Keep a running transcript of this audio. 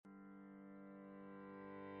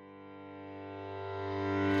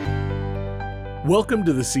Welcome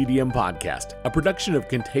to the CDM Podcast, a production of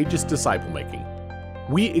Contagious Disciple Making.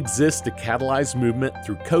 We exist to catalyze movement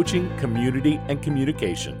through coaching, community, and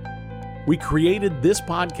communication. We created this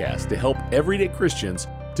podcast to help everyday Christians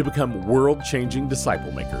to become world-changing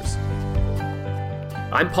disciple makers.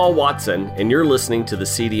 I'm Paul Watson, and you're listening to the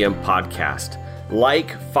CDM Podcast.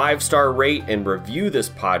 Like, 5-star rate, and review this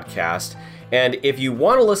podcast. And if you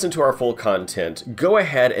want to listen to our full content, go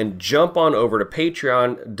ahead and jump on over to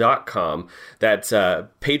patreon.com. That's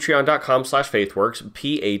patreon.com/faithworks,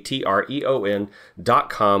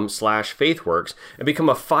 patreon.com/faithworks, and become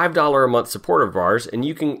a $5 a month supporter of ours, and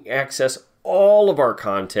you can access all of our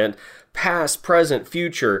content, past, present,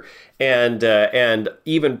 future, and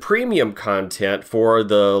even premium content for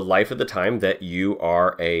the life of the time that you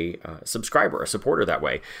are a subscriber, a supporter that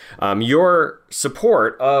way. Your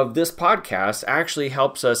support of this podcast actually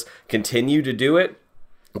helps us continue to do it,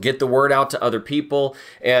 get the word out to other people,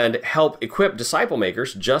 and help equip disciple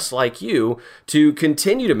makers just like you to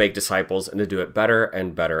continue to make disciples and to do it better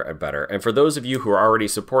and better and better. And for those of you who are already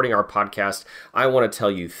supporting our podcast, I want to tell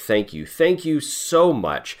you thank you. Thank you so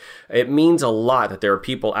much. It means a lot that there are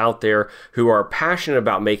people out there who are passionate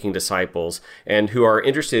about making disciples and who are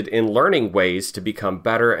interested in learning ways to become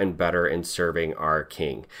better and better in serving our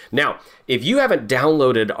King. Now, if you haven't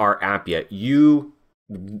downloaded our app yet,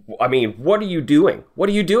 what are you doing? What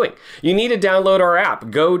are you doing? You need to download our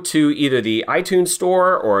app. Go to either the iTunes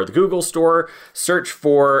Store or the Google Store, search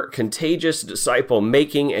for Contagious Disciple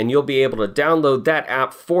Making, and you'll be able to download that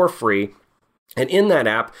app for free. And in that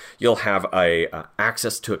app, you'll have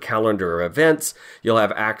access to a calendar of events. You'll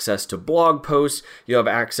have access to blog posts. You'll have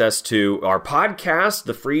access to our podcasts,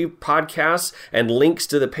 the free podcasts, and links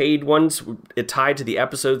to the paid ones tied to the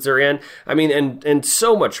episodes they're in. And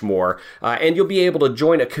so much more. And you'll be able to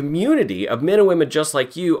join a community of men and women just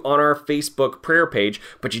like you on our Facebook prayer page,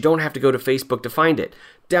 but you don't have to go to Facebook to find it.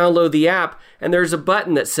 Download the app, and there's a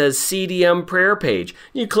button that says CDM Prayer Page.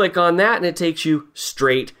 You click on that, and it takes you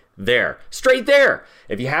straight there.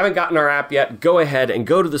 If you haven't gotten our app yet, go ahead and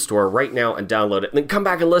go to the store right now and download it, and then come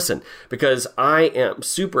back and listen, because I am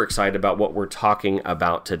super excited about what we're talking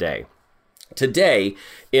about today. Today,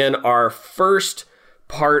 in our first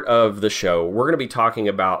part of the show, we're going to be talking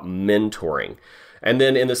about mentoring. And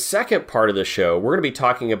then in the second part of the show, we're going to be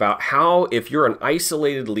talking about how, if you're an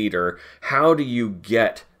isolated leader, how do you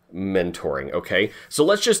get mentoring, okay? So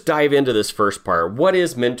let's just dive into this first part. What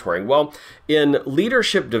is mentoring? Well, in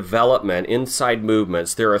leadership development inside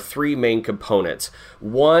movements, there are three main components.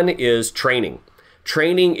 One is training.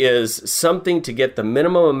 Training is something to get the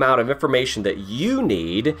minimum amount of information that you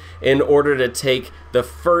need in order to take the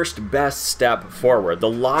first best step forward, the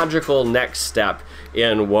logical next step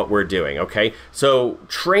in what we're doing, okay? So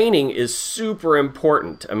training is super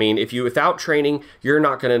important. Without training, you're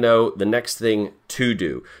not going to know the next thing to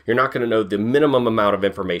do. You're not going to know the minimum amount of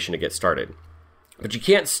information to get started. But you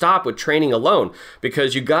can't stop with training alone,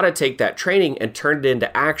 because you got to take that training and turn it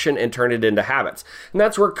into action and turn it into habits. And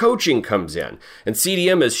that's where coaching comes in. And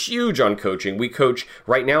CDM is huge on coaching. We coach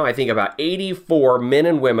right now, I think about 84 men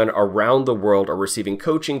and women around the world are receiving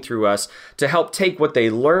coaching through us to help take what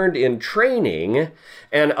they learned in training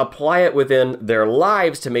and apply it within their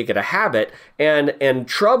lives to make it a habit and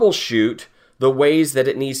troubleshoot the ways that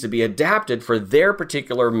it needs to be adapted for their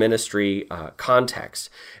particular ministry context.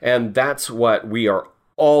 And that's what we are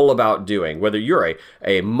all about doing. Whether you're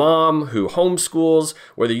a mom who homeschools,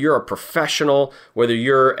 whether you're a professional, whether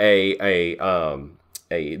you're a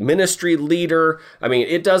ministry leader,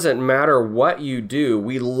 it doesn't matter what you do.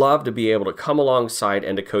 We love to be able to come alongside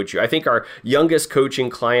and to coach you. I think our youngest coaching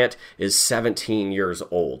client is 17 years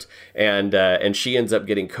old, and she ends up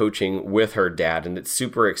getting coaching with her dad, and it's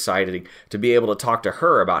super exciting to be able to talk to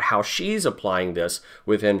her about how she's applying this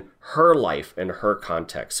within her life and her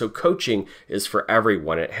context. So coaching is for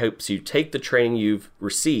everyone. It helps you take the training you've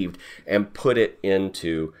received and put it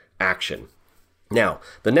into action. Now,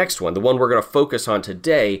 the next one, the one we're going to focus on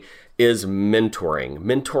today, is mentoring.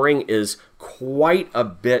 Mentoring is quite a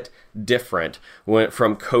bit different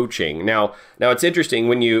from coaching. Now it's interesting,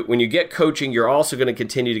 when you get coaching, you're also going to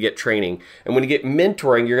continue to get training. And when you get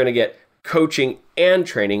mentoring, you're going to get coaching and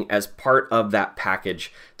training as part of that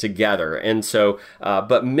package together. And so,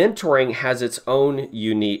 but mentoring has its own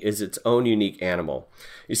unique animal.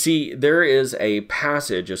 You see, there is a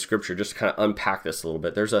passage of Scripture, just to kind of unpack this a little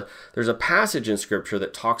bit. There's a passage in Scripture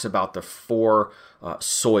that talks about the four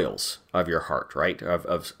soils of your heart, right?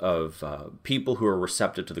 Of people who are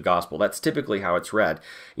receptive to the gospel. That's typically how it's read.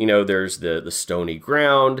 There's the stony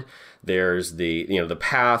ground. There's the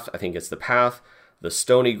path. I think it's the path, the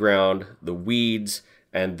stony ground, the weeds,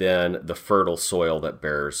 and then the fertile soil that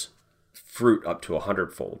bears fruit up to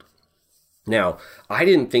 100-fold. Now, I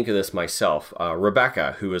didn't think of this myself.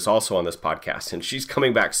 Rebecca, who is also on this podcast, and she's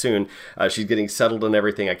coming back soon. She's getting settled and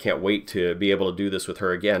everything. I can't wait to be able to do this with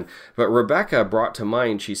her again. But Rebecca brought to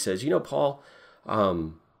mind, she says, Paul,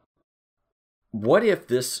 what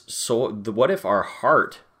if our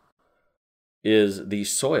heart is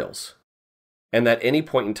these soils? And that any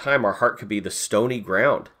point in time, our heart could be the stony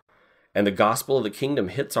ground. And the gospel of the kingdom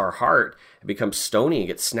hits our heart, it becomes stony and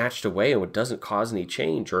gets snatched away, and it doesn't cause any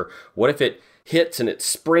change. Or what if it hits and it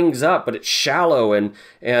springs up, but it's shallow and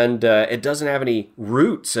it doesn't have any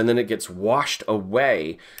roots, and then it gets washed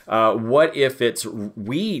away? What if its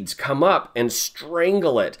weeds come up and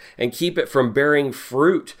strangle it and keep it from bearing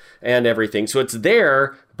fruit and everything? So it's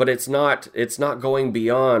there, but it's not going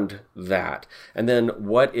beyond that. And then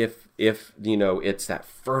what if it's that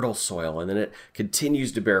fertile soil, and then it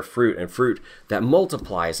continues to bear fruit, and fruit that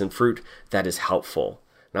multiplies, and fruit that is helpful?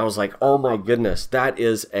 And I was like, oh my goodness, that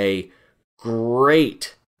is a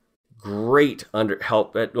great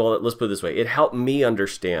help. Well, let's put it this way. It helped me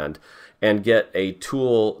understand and get a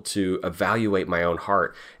tool to evaluate my own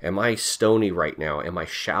heart. Am I stony right now? Am I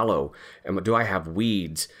shallow? Do I have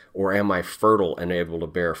weeds? Or am I fertile and able to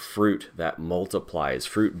bear fruit that multiplies,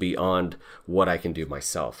 fruit beyond what I can do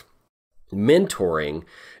myself? Mentoring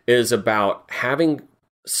is about having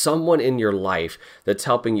someone in your life that's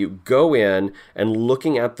helping you go in and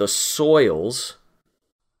looking at the soils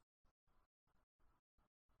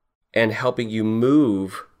and helping you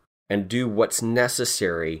move and do what's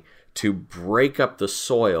necessary to break up the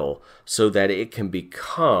soil so that it can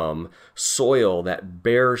become soil that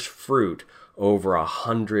bears fruit over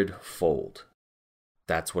 100-fold.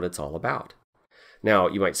 That's what it's all about. Now,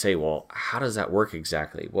 you might say, well, how does that work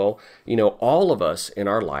exactly? Well, all of us in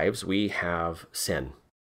our lives, we have sin.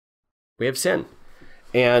 We have sin.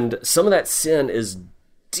 And some of that sin is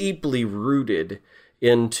deeply rooted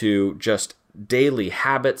into just daily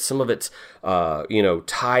habits. Some of it's,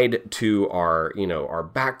 tied to our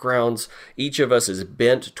backgrounds. Each of us is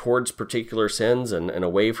bent towards particular sins and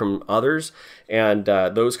away from others, and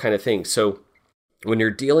those kind of things. So when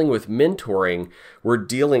you're dealing with mentoring,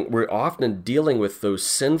 we're often dealing with those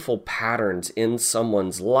sinful patterns in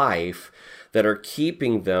someone's life that are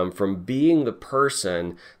keeping them from being the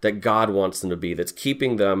person that God wants them to be, that's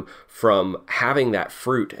keeping them from having that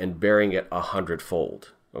fruit and bearing it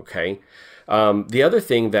 100-fold, okay? The other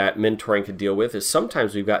thing that mentoring can deal with is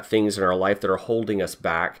sometimes we've got things in our life that are holding us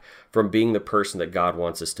back from being the person that God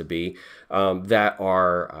wants us to be, that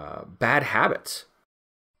are bad habits.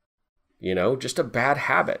 Just a bad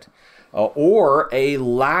habit, or a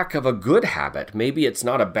lack of a good habit. Maybe it's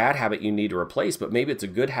not a bad habit you need to replace, but maybe it's a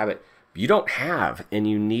good habit you don't have and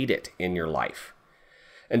you need it in your life.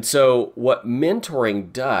 And so what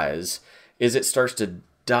mentoring does is it starts to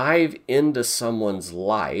dive into someone's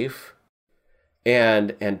life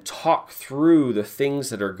and talk through the things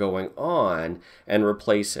that are going on and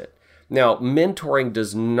replace it. Now, mentoring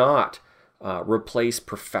does not replace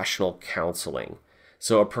professional counseling.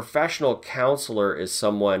 So a professional counselor is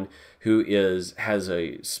someone who has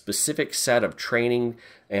a specific set of training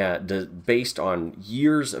based on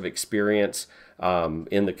years of experience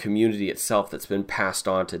in the community itself that's been passed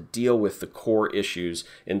on to deal with the core issues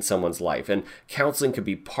in someone's life. And counseling could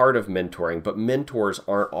be part of mentoring, but mentors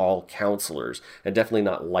aren't all counselors, and definitely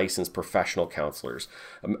not licensed professional counselors.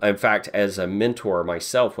 In fact, as a mentor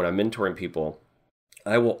myself, when I'm mentoring people,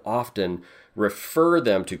 I will often refer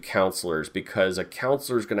them to counselors, because a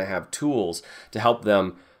counselor is going to have tools to help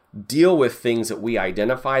them deal with things that we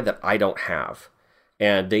identify that I don't have.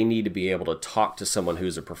 And they need to be able to talk to someone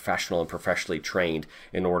who's a professional and professionally trained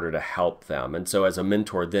in order to help them. And so as a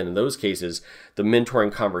mentor, then in those cases, the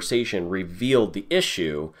mentoring conversation revealed the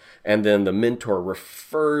issue, and then the mentor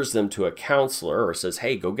refers them to a counselor or says,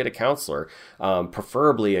 hey, go get a counselor,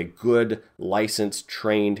 preferably a good licensed,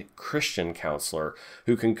 trained Christian counselor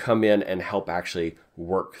who can come in and help actually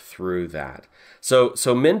work through that. So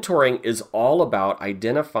mentoring is all about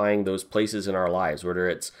identifying those places in our lives, whether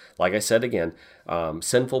it's, like I said again,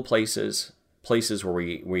 sinful places where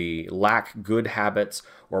we lack good habits,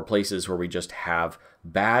 or places where we just have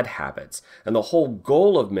bad habits. And the whole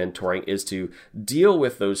goal of mentoring is to deal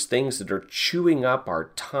with those things that are chewing up our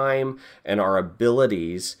time and our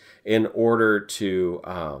abilities in order to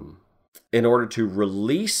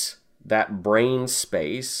release that brain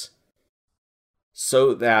space,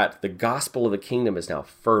 so that the gospel of the kingdom is now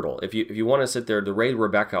fertile. If you want to sit there, the way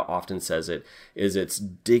Rebecca often says it is, it's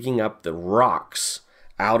digging up the rocks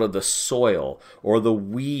out of the soil, or the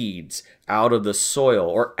weeds out of the soil,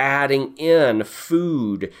 or adding in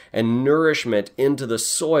food and nourishment into the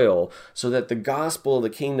soil so that the gospel of the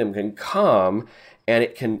kingdom can come and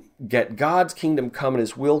it can get God's kingdom come and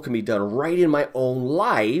his will can be done right in my own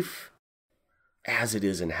life as it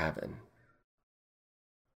is in heaven.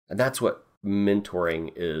 And that's what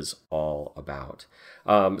mentoring is all about.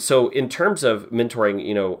 So in terms of mentoring,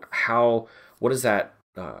 what does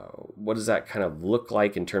that kind of look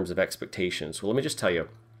like in terms of expectations? Well, let me just tell you,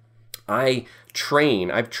 I've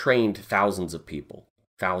trained thousands of people.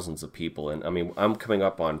 And I mean, I'm coming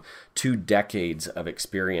up on 2 decades of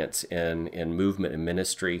experience in movement and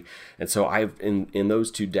ministry. And so in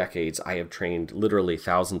those 2 decades, I have trained literally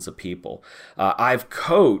thousands of people. I've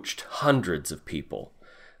coached hundreds of people.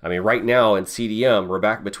 I mean, right now in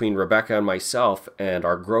CDM, between Rebecca and myself and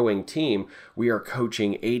our growing team, we are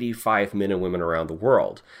coaching 85 men and women around the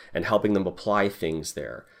world and helping them apply things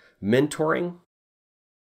there. Mentoring,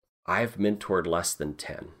 I've mentored less than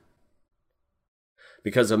 10.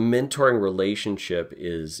 Because a mentoring relationship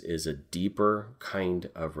is a deeper kind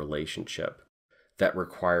of relationship that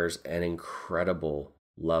requires an incredible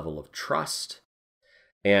level of trust.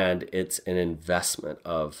 And it's an investment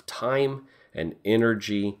of time and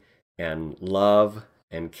energy and love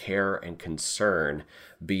and care and concern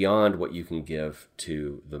beyond what you can give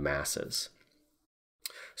to the masses.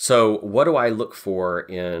 So what do I look for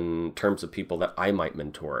in terms of people that I might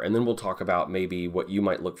mentor? And then we'll talk about maybe what you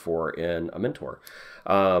might look for in a mentor.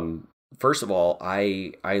 First of all,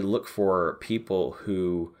 I look for people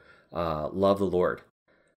who love the Lord.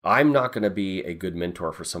 I'm not going to be a good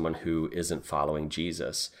mentor for someone who isn't following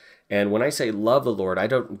Jesus. And when I say love the Lord, I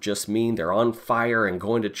don't just mean they're on fire and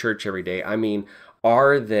going to church every day. I mean,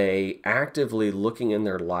 are they actively looking in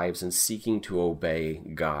their lives and seeking to obey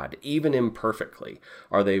God, even imperfectly?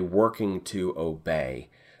 Are they working to obey?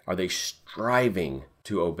 Are they striving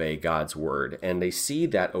to obey God's word? And they see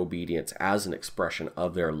that obedience as an expression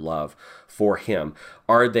of their love for Him.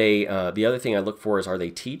 Are they, the other thing I look for is, are they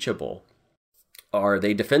teachable? Are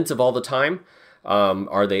they defensive all the time?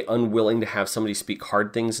 Are they unwilling to have somebody speak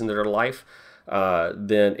hard things into their life?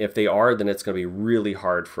 Then if they are, then it's going to be really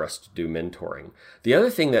hard for us to do mentoring. The other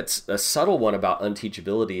thing that's a subtle one about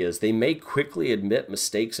unteachability is they may quickly admit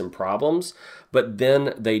mistakes and problems, but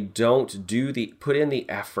then they don't put in the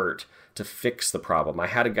effort to fix the problem. I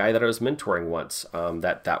had a guy that I was mentoring once,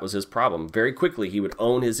 that was his problem. Very quickly, he would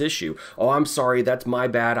own his issue. Oh, I'm sorry, that's my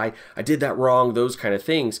bad. I did that wrong, those kind of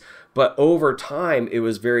things. But over time, it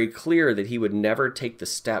was very clear that he would never take the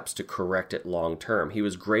steps to correct it long term. He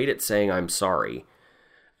was great at saying, I'm sorry,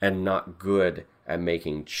 and not good at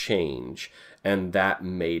making change. And that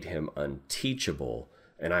made him unteachable.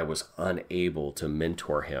 And I was unable to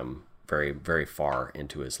mentor him very, very far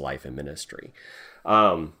into his life and ministry.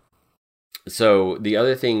 So the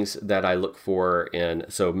other things that I look for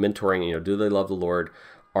so mentoring, do they love the Lord?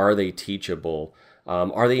 Are they teachable?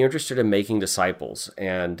 Are they interested in making disciples?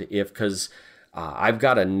 And because I've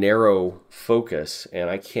got a narrow focus and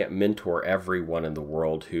I can't mentor everyone in the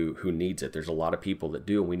world who needs it. There's a lot of people that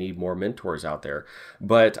do, and we need more mentors out there.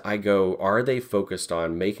 But I go, are they focused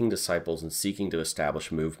on making disciples and seeking to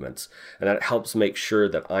establish movements? And that helps make sure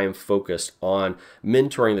that I am focused on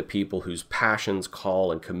mentoring the people whose passions,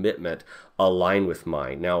 call, and commitment align with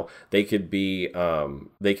mine. Now, they could be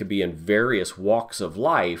in various walks of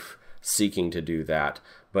life seeking to do that.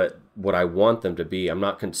 But what I want them to be, I'm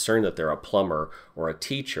not concerned that they're a plumber or a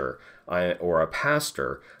teacher or a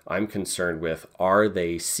pastor. I'm concerned with, are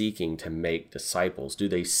they seeking to make disciples? Do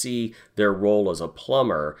they see their role as a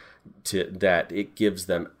plumber that it gives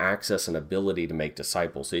them access and ability to make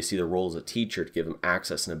disciples? They see the role as a teacher to give them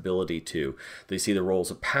access and ability to. They see the role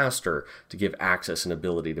as a pastor to give access and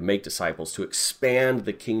ability to make disciples, to expand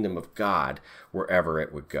the kingdom of God wherever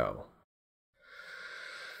it would go.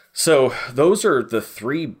 So those are the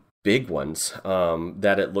 3 big ones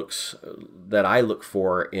that I look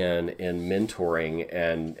for in mentoring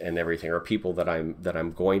and everything, or people that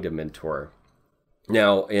I'm going to mentor.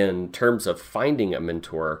 Now, in terms of finding a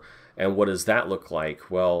mentor and what does that look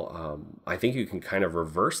like? Well, I think you can kind of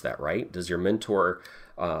reverse that, right? Does your mentor,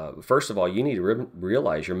 first of all, you need to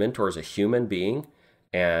realize your mentor is a human being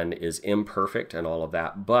and is imperfect and all of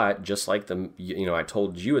that. But just like I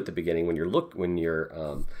told you at the beginning,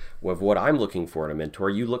 with what I'm looking for in a mentor,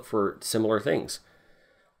 you look for similar things.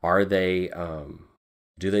 Are they,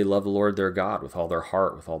 do they love the Lord their God with all their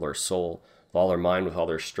heart, with all their soul, with all their mind, with all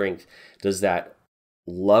their strength? Does that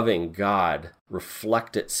loving God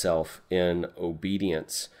reflect itself in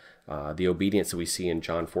obedience The obedience that we see in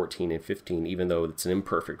John 14 and 15, even though it's an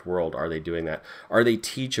imperfect world, are they doing that? Are they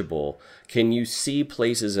teachable? Can you see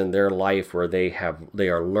places in their life where they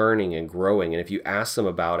are learning and growing? And if you ask them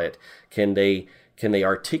about it, can they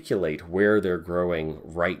articulate where they're growing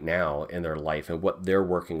right now in their life and what they're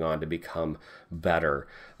working on to become better?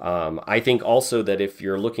 I think also that if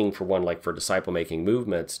you're looking for one, like for disciple making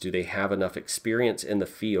movements, do they have enough experience in the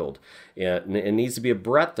field? It needs to be a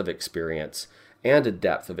breadth of experience and a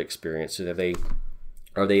depth of experience. So that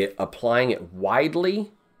are they applying it widely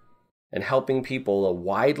and helping people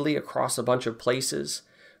widely across a bunch of places,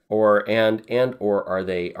 or are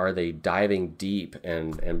they diving deep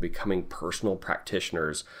and becoming personal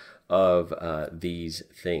practitioners of these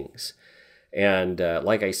things? And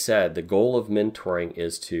like I said, the goal of mentoring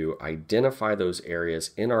is to identify those areas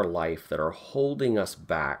in our life that are holding us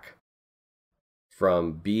back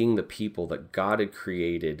from being the people that God had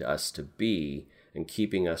created us to be, and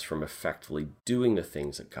keeping us from effectively doing the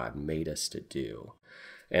things that God made us to do.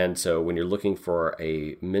 And so when you're looking for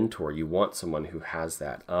a mentor, you want someone who has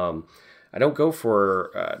that. I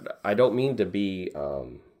don't mean to be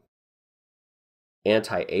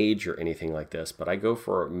anti-age or anything like this, but I go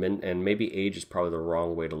for and maybe age is probably the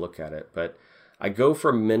wrong way to look at it, but I go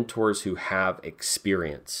for mentors who have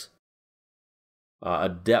experience, a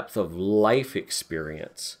depth of life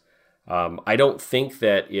experience. I don't think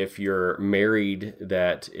that if you're married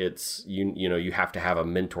that it's you have to have a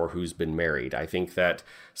mentor who's been married. I think that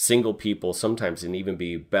single people sometimes can even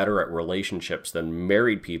be better at relationships than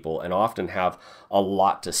married people, and often have a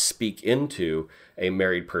lot to speak into a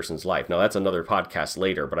married person's life. Now that's another podcast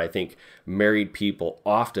later, but I think married people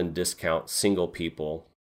often discount single people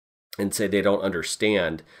and say they don't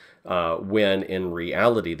understand, when in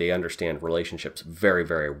reality they understand relationships very,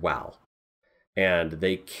 very well. And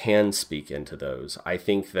they can speak into those. I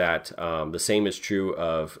think that the same is true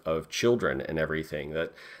of children and everything,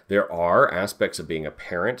 that there are aspects of being a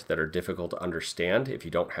parent that are difficult to understand if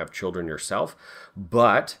you don't have children yourself,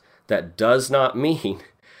 but that does not mean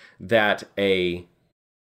that a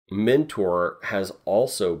mentor has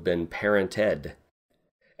also been parented.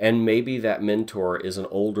 And maybe that mentor is an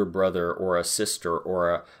older brother or a sister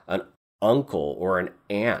or an uncle or an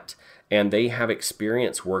aunt, and they have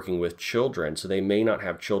experience working with children. So they may not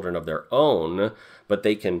have children of their own, but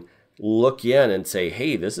they can look in and say,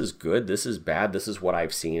 hey, this is good, this is bad, this is what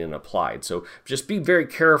I've seen and applied. So just be very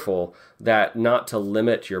careful that not to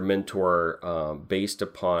limit your mentor based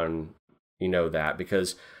upon, that,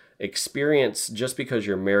 because experience, just because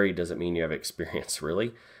you're married doesn't mean you have experience,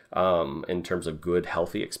 really, in terms of good,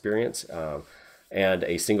 healthy experience. And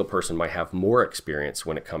a single person might have more experience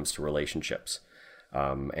when it comes to relationships,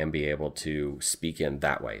 and be able to speak in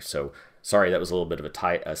that way. So sorry, that was a little bit of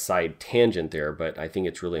a side tangent there, but I think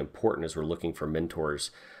it's really important as we're looking for mentors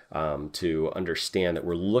to understand that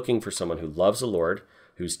we're looking for someone who loves the Lord,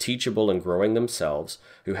 who's teachable and growing themselves,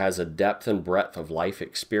 who has a depth and breadth of life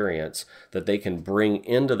experience that they can bring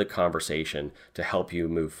into the conversation to help you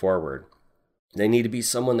move forward. They need to be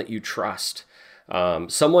someone that you trust.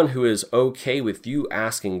 Someone who is okay with you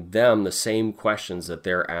asking them the same questions that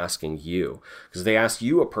they're asking you. Because they ask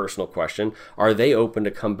you a personal question, are they open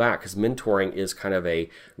to come back? Because mentoring is kind of a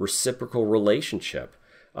reciprocal relationship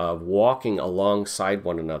of walking alongside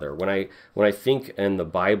one another. When I think in the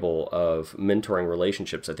Bible of mentoring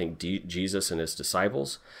relationships, I think Jesus and his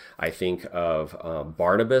disciples. I think of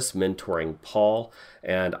Barnabas mentoring Paul,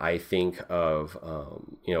 and I think of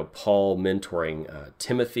Paul mentoring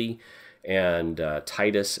Timothy and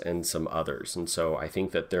Titus and some others. And so I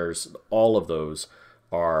think that there's all of those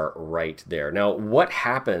are right there. Now, what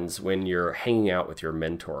happens when you're hanging out with your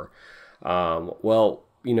mentor?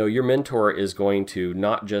 Your mentor is going to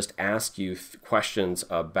not just ask you questions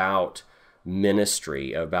about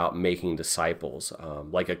ministry, about making disciples.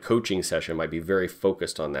 Like a coaching session might be very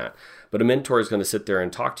focused on that. But a mentor is going to sit there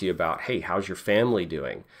and talk to you about, hey, how's your family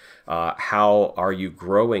doing? How are you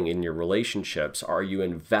growing in your relationships? Are you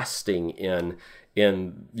investing in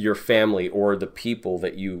your family or the people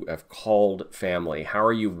that you have called family? How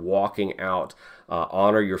are you walking out?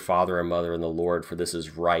 Honor your father and mother in the Lord, for this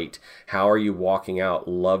is right. How are you walking out?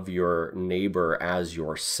 Love your neighbor as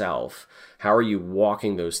yourself. How are you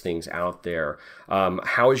walking those things out there?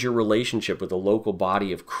 How is your relationship with the local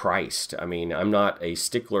body of Christ? I mean, I'm not a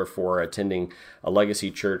stickler for attending a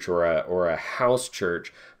legacy church or a house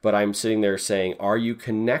church, but I'm sitting there saying, are you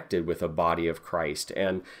connected with a body of Christ?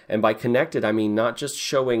 And by connected, I mean not just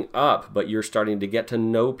showing up, but you're starting to get to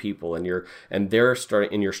know people, and you're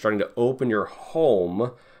starting to open your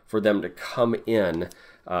home for them to come in.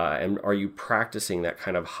 And are you practicing that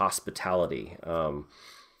kind of hospitality?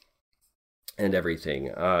 and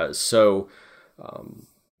everything. That's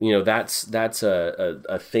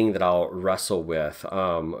a thing that I'll wrestle with.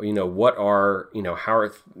 What are, how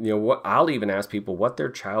are, what I'll even ask people what their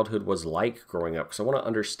childhood was like growing up, because I want to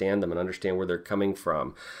understand them and understand where they're coming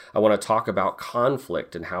from. I want to talk about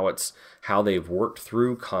conflict and how they've worked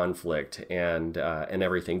through conflict and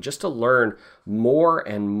everything, just to learn more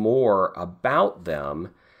and more about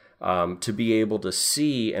them. To be able to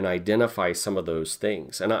see and identify some of those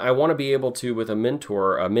things. And I want to be able to, with a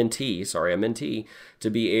mentee, to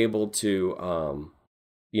be able to,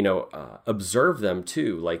 observe them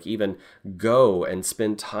too, like even go and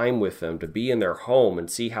spend time with them, to be in their home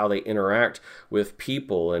and see how they interact with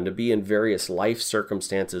people, and to be in various life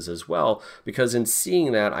circumstances as well. Because in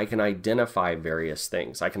seeing that, I can identify various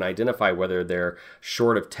things. I can identify whether they're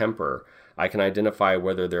short of temper. I can identify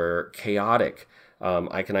whether they're chaotic.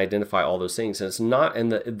 I can identify all those things. And it's not,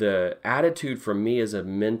 and the attitude from me as a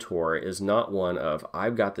mentor is not one of,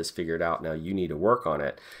 I've got this figured out, now you need to work on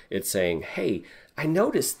it. It's saying, hey, I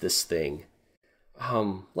noticed this thing.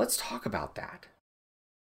 Let's talk about that.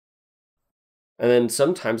 And then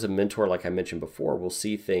sometimes a mentor, like I mentioned before, will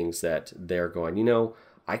see things that they're going,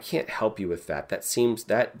 I can't help you with that.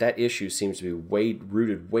 That issue seems to be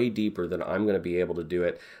rooted way deeper than I'm going to be able to do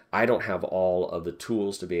it. I don't have all of the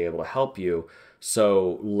tools to be able to help you.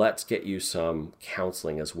 So let's get you some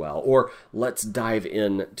counseling as well, or let's dive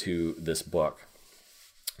into this book.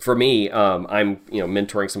 For me, I'm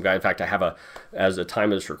mentoring some guy. In fact, I have as the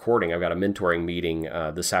time of this recording, I've got a mentoring meeting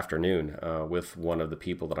this afternoon with one of the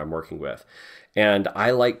people that I'm working with, and I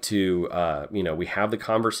like to we have the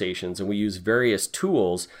conversations, and we use various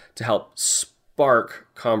tools to help spark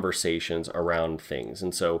conversations around things.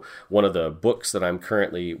 And so one of the books that I'm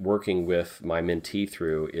currently working with my mentee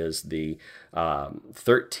through is the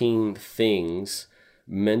 13 Things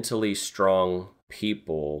Mentally Strong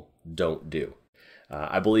People Don't Do.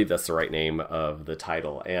 I believe that's the right name of the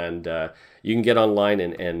title. And you can get online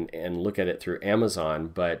and look at it through Amazon,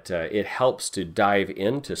 but it helps to dive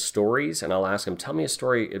into stories. And I'll ask them, tell me a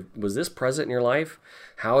story. Was this present in your life?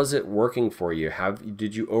 How is it working for you?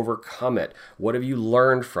 Did you overcome it? What have you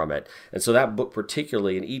learned from it? And so that book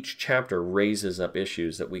particularly, in each chapter, raises up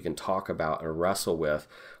issues that we can talk about and wrestle with.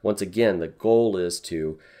 Once again, the goal is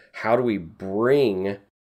how do we bring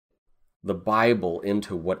the Bible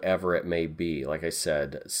into whatever it may be? Like I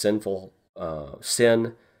said,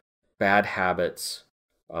 sin, bad habits,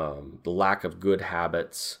 the lack of good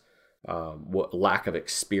habits, lack of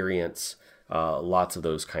experience, lots of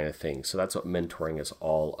those kind of things. So that's what mentoring is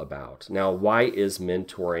all about. Now, why is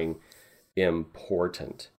mentoring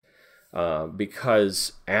important?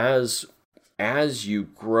 Because as you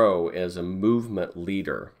grow as a movement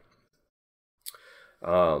leader,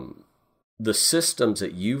 the systems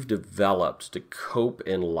that you've developed to cope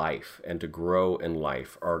in life and to grow in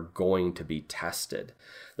life are going to be tested.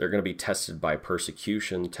 They're going to be tested by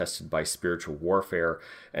persecution, tested by spiritual warfare,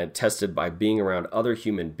 and tested by being around other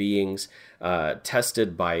human beings,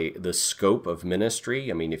 tested by the scope of ministry.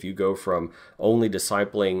 I mean, if you go from only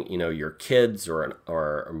discipling, your kids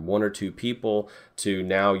or one or two people to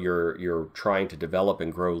now you're trying to develop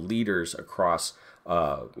and grow leaders across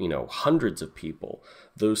hundreds of people,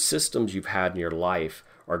 those systems you've had in your life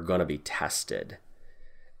are going to be tested.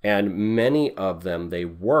 And many of them, they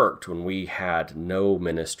worked when we had no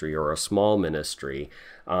ministry or a small ministry,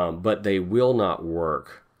 but they will not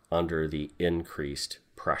work under the increased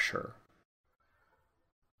pressure.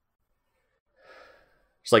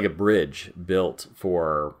 It's like a bridge built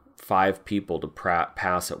for 5 people to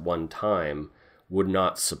pass at one time would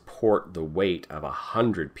not support the weight of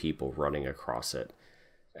 100 people running across it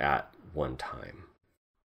at one time.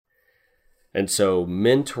 And so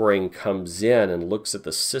mentoring comes in and looks at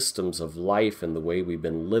the systems of life and the way we've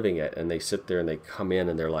been living it, and they sit there and they come in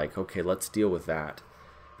and they're like, okay, let's deal with that.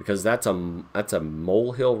 Because that's a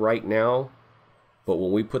molehill right now, but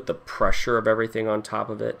when we put the pressure of everything on top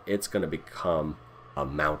of it, it's going to become a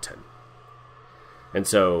mountain. And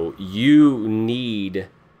so you need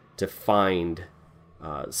to find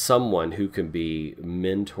someone who can be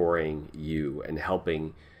mentoring you and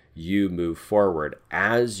helping you move forward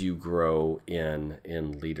as you grow in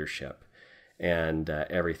leadership and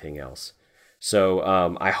everything else. So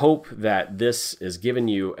I hope that this has given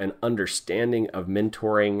you an understanding of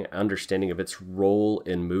mentoring, understanding of its role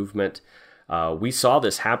in movement. We saw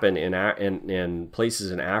this happen in places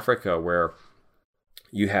in Africa where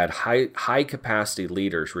you had high capacity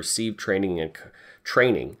leaders receive training,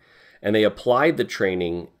 and they applied the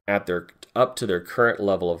training up to their current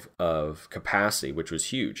level of capacity, which was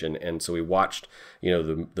huge. And so we watched,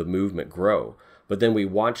 the movement grow. But then we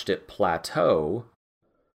watched it plateau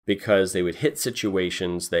because they would hit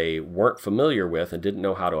situations they weren't familiar with and didn't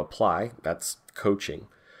know how to apply. That's coaching.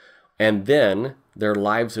 And then their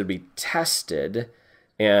lives would be tested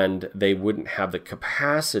and they wouldn't have the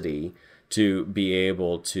capacity to be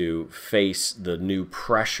able to face the new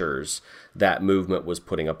pressures that movement was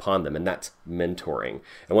putting upon them. And that's mentoring.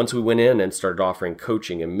 And once we went in and started offering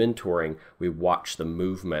coaching and mentoring, we watched the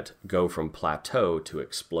movement go from plateau to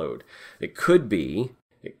explode. It could be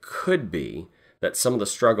that some of the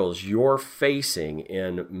struggles you're facing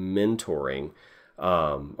in mentoring,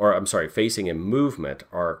 facing in movement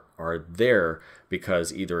are there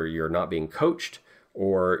because either you're not being coached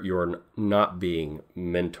or you're not being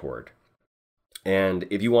mentored. And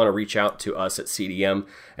if you want to reach out to us at CDM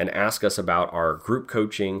and ask us about our group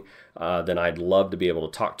coaching, then I'd love to be able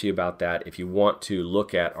to talk to you about that. If you want to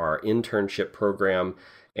look at our internship program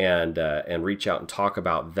and reach out and talk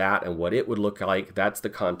about that and what it would look like, that's the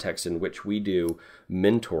context in which we do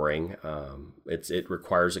mentoring. It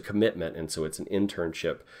requires a commitment, and so it's an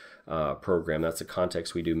internship program. That's the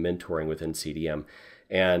context we do mentoring within CDM.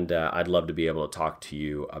 And I'd love to be able to talk to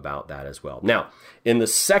you about that as well. Now, in the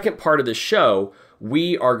second part of the show,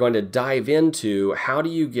 we are going to dive into how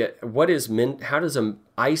does an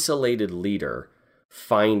isolated leader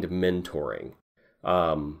find mentoring?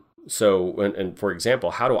 So for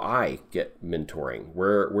example, how do I get mentoring?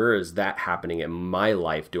 Where is that happening in my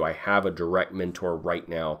life? Do I have a direct mentor right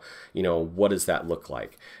now? What does that look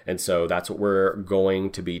like? And so that's what we're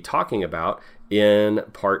going to be talking about in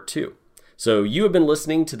part 2. So you have been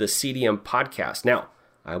listening to the CDM podcast. Now,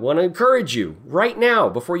 I want to encourage you right now,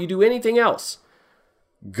 before you do anything else,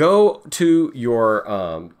 go to your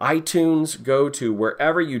iTunes, go to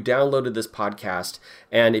wherever you downloaded this podcast,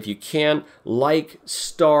 and if you can,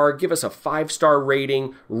 give us a 5-star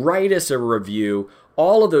rating, write us a review.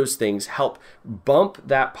 All of those things help bump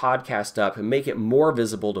that podcast up and make it more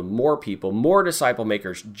visible to more people, more disciple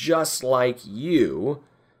makers just like you,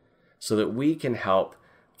 so that we can help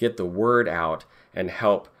get the word out and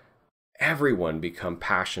help everyone become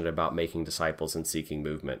passionate about making disciples and seeking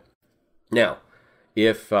movement. Now,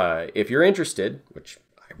 if you're interested, which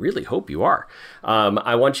I really hope you are,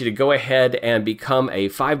 I want you to go ahead and become a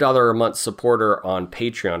 $5 a month supporter on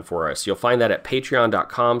Patreon for us. You'll find that at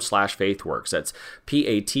patreon.com/faithworks. That's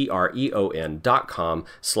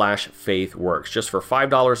patreon.com/faithworks. Just for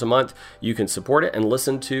 $5 a month, you can support it and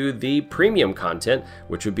listen to the premium content,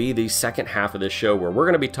 which would be the second half of the show, where we're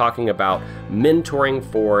going to be talking about mentoring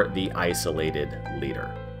for the isolated leader.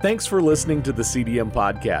 Thanks for listening to the CDM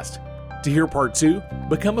podcast. To hear part 2,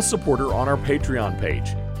 become a supporter on our Patreon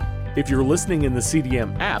page. If you're listening in the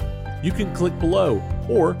CDM app, you can click below,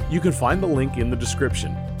 or you can find the link in the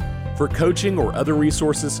description. For coaching or other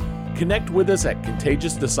resources, connect with us at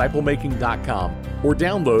contagiousdisciplemaking.com or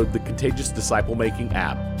download the Contagious Disciple Making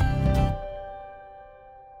app.